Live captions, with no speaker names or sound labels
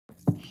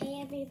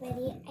Hi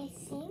everybody, I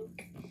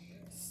think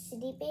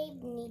City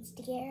Babe needs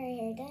to get her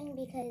hair done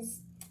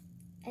because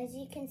as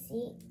you can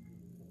see,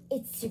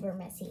 it's super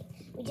messy.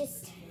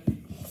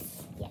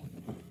 Yeah.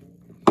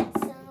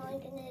 So I'm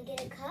gonna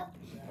get a cup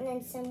and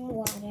then some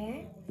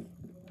water.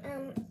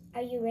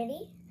 Are you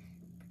ready?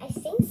 I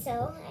think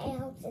so. I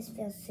hope this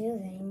feels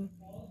soothing.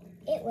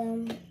 It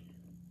will.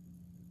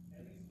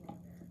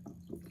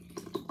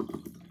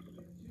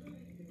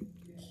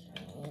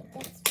 Okay,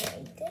 that's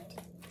very good.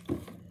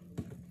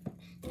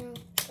 Now,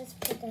 let's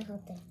put the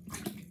whole thing.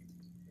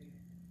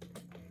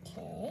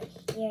 Okay,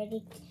 you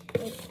ready?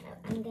 Wait,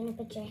 I'm gonna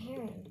put your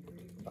hair in.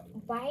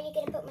 Why are you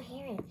gonna put my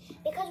hair in?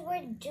 Because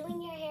we're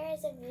doing your hair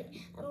as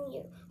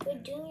we're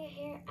doing your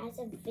hair as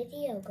a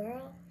video,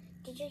 girl.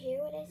 Did you hear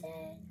what I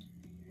said?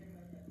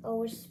 Oh,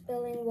 we're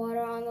spilling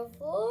water on the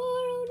floor.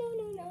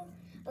 Oh no.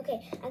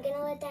 Okay, I'm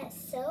gonna let that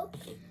soak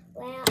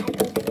while I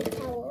go get a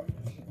towel.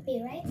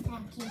 Be right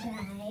back, you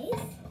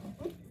guys.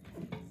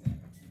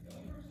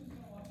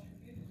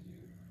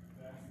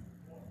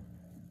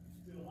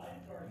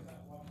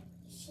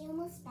 Is she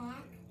almost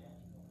back?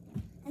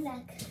 I'm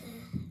back.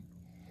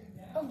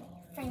 Oh,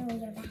 finally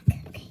you're back.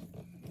 Okay.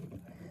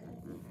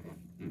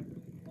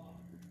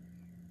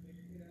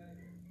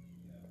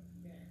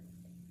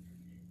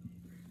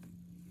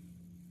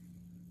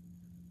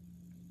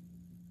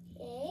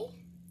 Okay.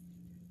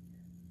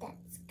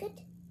 That's good.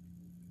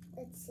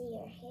 Let's see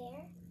your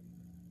hair.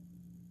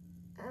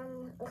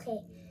 Okay.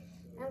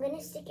 I'm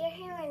gonna stick your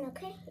hair in,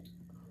 okay?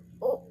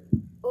 Oh.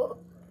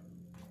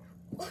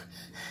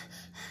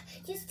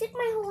 You stick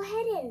my whole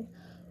head in.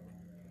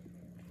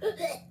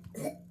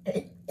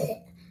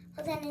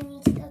 Hold on, I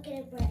need to go get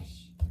a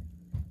brush.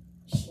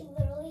 She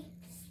literally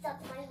stuck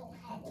my whole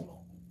head in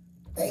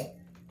it.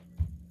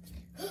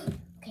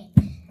 Okay.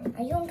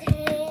 Are you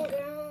okay,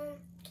 girl?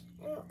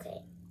 I'm okay.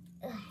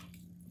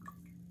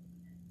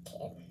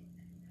 Okay.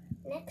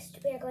 Next,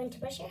 we are going to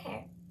brush your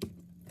hair.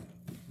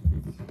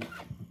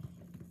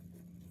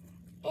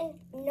 And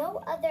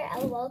no other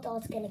LOL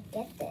doll's gonna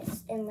get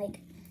this in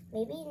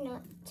maybe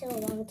not till a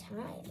long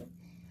time.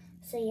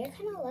 So you're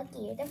kind of lucky.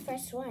 You're the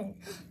first one.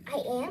 I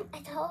am? I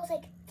thought I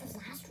was the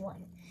last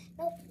one.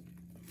 Nope.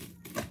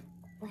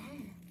 Wow.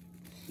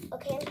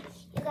 Okay,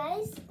 you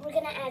guys, we're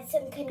gonna add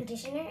some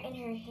conditioner in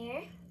her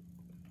hair.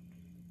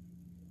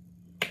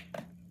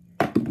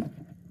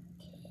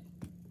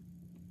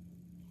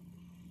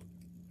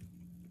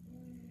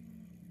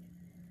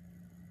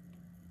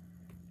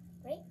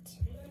 Right?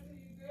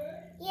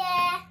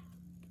 Yeah.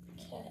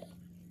 Okay,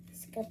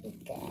 it's gonna be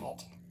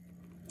good.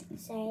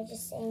 Sorry,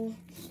 just saying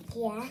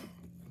yeah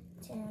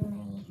to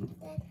my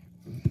dad.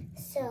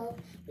 So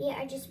we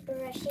are just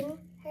brushing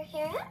her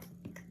hair up.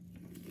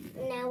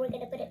 Now we're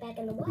gonna put it back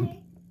in the water.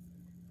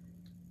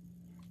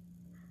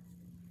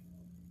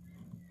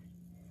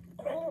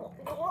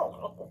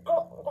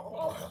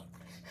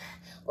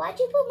 Why'd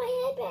you put my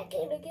head back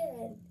in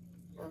again?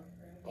 Oh,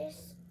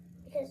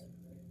 because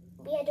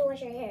we had to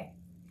wash our hair.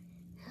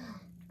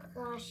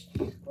 Gosh,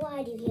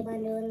 why do you keep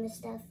on doing this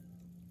stuff?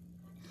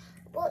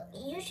 Well,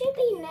 you should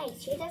be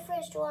nice. You're the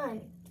first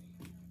one.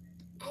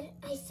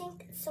 I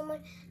think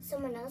someone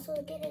else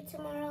will get it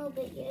tomorrow,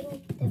 but you're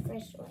the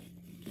first one.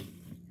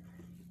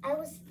 I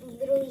was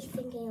literally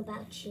thinking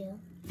about you,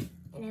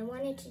 and I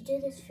wanted to do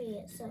this for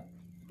you, so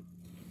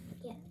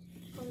yeah,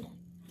 calm down.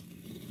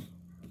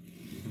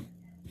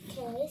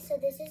 Okay, so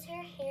this is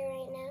her hair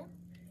right now.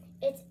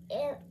 It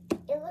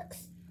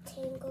looks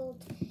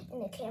tangled in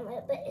the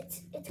camera, but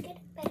it's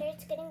getting better.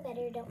 It's getting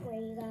better. Don't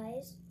worry, you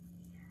guys.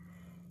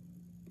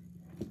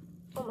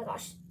 Oh my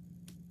gosh.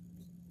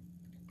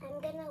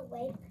 I'm gonna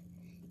wipe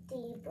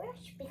the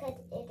brush because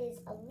it is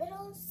a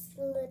little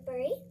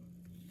slippery.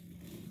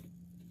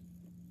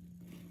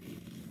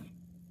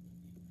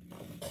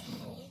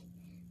 Okay,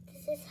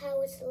 this is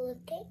how it's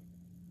looking.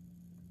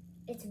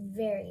 It's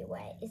very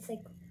wet. It's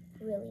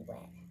really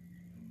wet.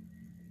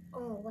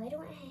 Oh, why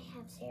don't I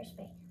have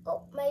hairspray?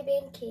 Oh, my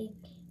band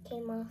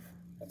came off.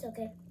 It's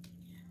okay.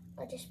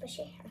 I'll just brush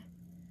your hair.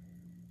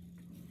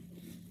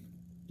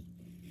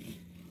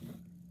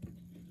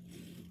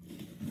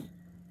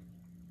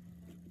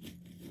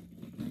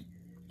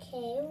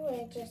 Okay,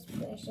 we're just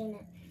brushing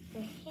up her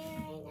hair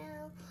right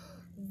now.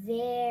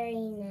 Very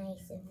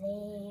nice,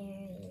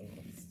 very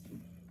nice.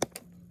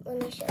 Let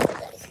me show you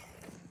guys.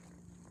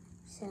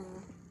 So,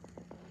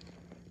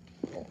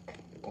 look,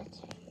 that's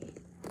her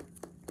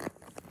hair.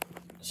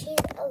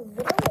 She's a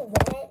little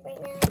wet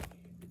right now.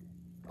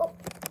 Oh,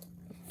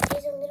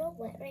 she's a little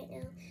wet right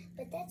now,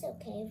 but that's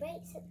okay,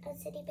 right,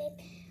 City Babe?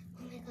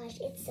 Oh my gosh,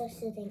 it's so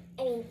soothing.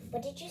 I mean,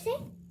 what did you say?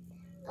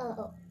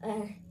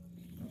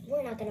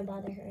 We're not gonna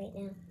bother her right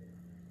now.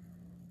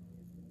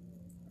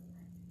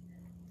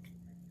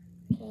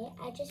 Okay,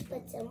 I just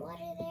put some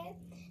water there,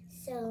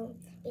 so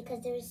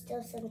because there was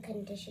still some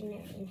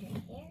conditioner in her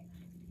hair.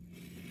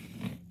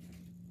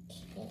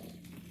 Okay.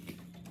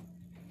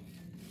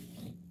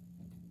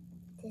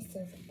 This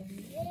is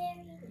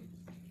very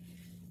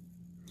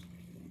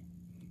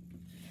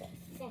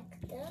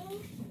perfecto.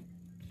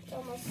 It's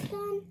almost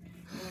done.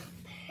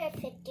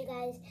 Perfect, you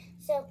guys.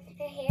 So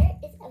her hair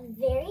is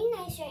very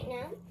nice right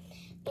now.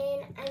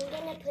 And I'm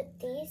going to put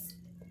these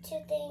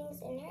two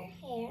things in her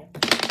hair.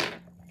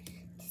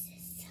 This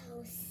is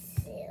so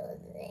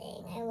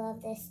soothing. I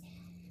love this.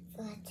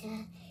 But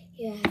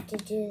you have to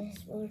do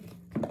this one.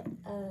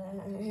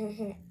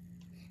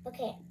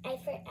 Okay, I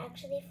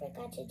actually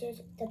forgot to do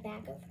the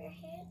back of her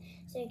hair.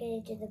 So we're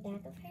going to do the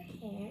back of her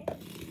hair.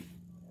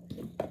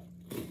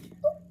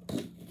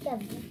 Ooh, you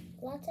have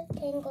lots of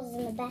tangles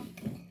in the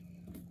back.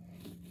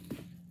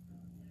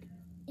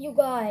 You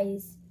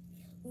guys,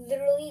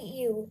 literally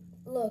you,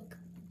 look.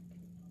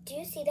 Do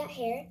you see that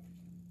hair?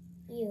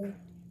 You,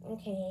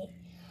 okay.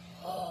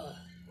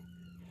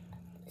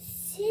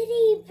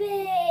 City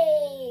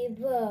babe.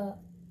 Wow.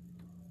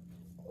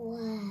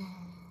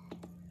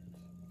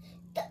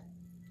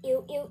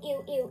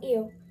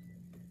 Ew.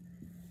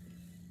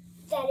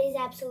 That is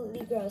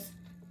absolutely gross.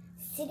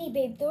 City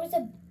babe, there was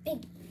a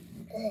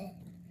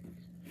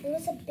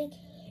big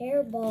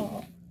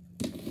hairball.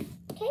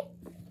 Okay,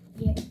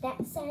 yeah,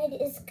 that side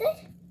is good.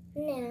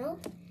 Now,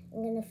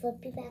 I'm gonna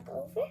flip you back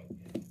over.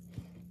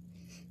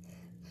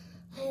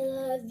 I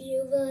love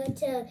you,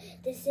 Lata.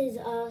 This is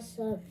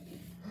awesome.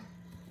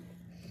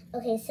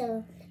 Okay,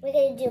 so we're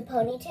gonna do a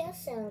ponytail.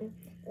 So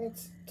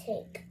let's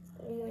take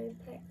one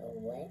part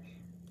away.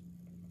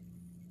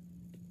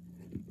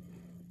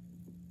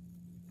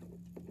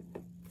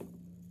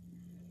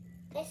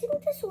 I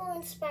think this will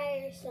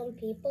inspire some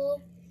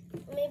people.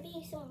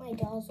 Maybe some of my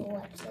dolls will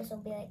watch this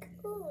and be like,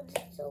 "Ooh,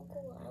 this is so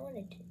cool. I want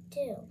to do it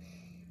too."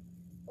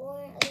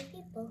 Or other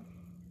people.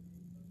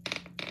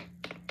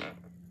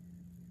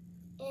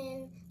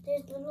 And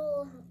there's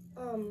little,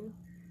 I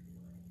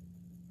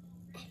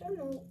don't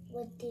know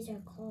what these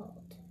are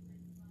called.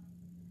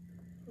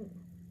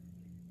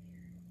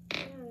 I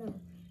don't know.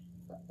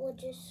 But we'll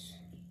just,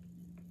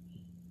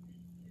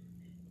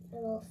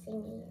 little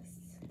thingies.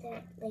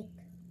 They're like,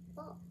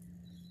 oh.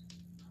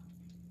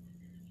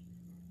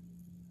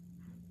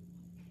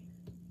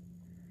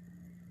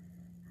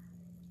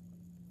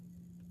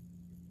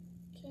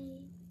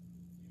 Okay,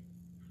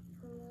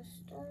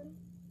 almost done.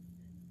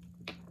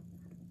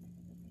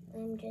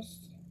 I'm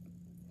just,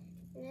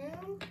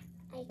 now,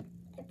 I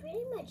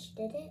pretty much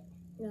did it.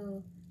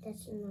 No,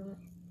 that's not.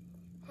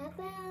 How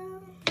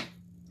about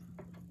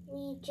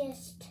we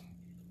just,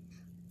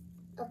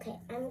 okay,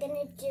 I'm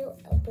gonna do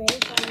a braid,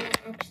 but I'm not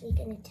actually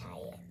gonna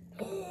tie it.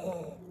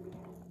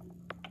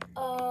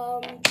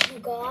 You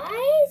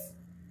guys?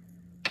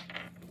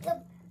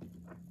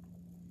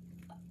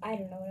 I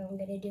don't know what I'm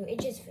gonna do. It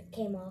just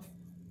came off.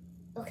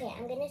 Okay,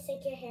 I'm gonna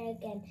stick your hair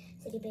again,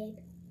 City Babe.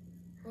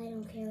 I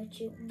don't care what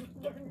you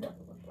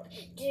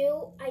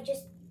do. I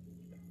just.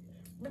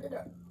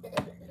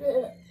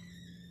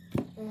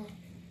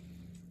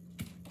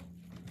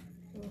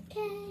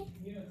 Okay.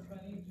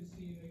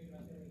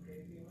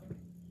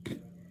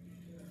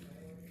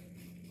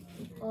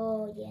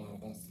 Oh yeah,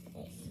 that's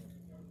nice.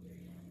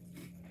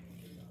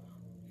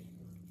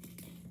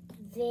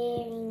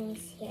 Very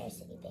nice hair,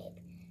 City Babe.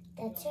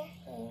 That's her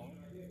hair.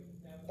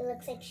 It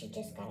looks like she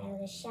just got out of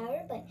the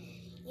shower, but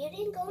you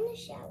didn't go in the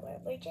shower.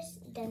 We're just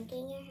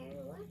dunking your hair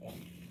in water.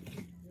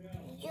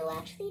 You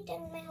actually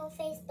dunked my whole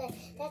face, but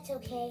that's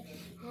okay.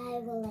 I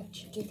will let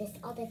you do this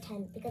all the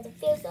time because it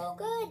feels so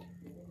good.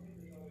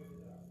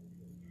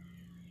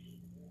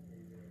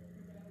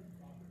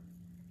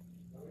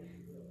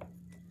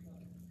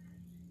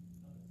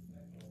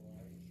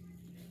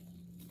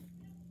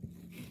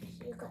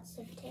 So you got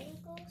some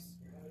tangles.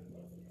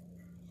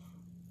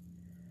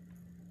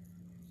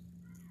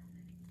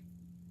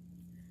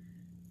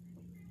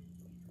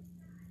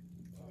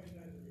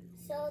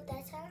 So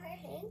that's how her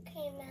hair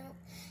came out.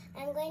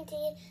 I'm going to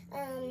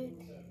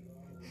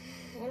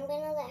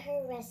let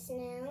her rest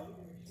now.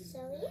 So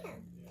yeah.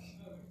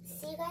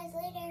 See you guys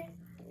later.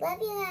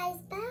 Love you guys.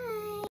 Bye.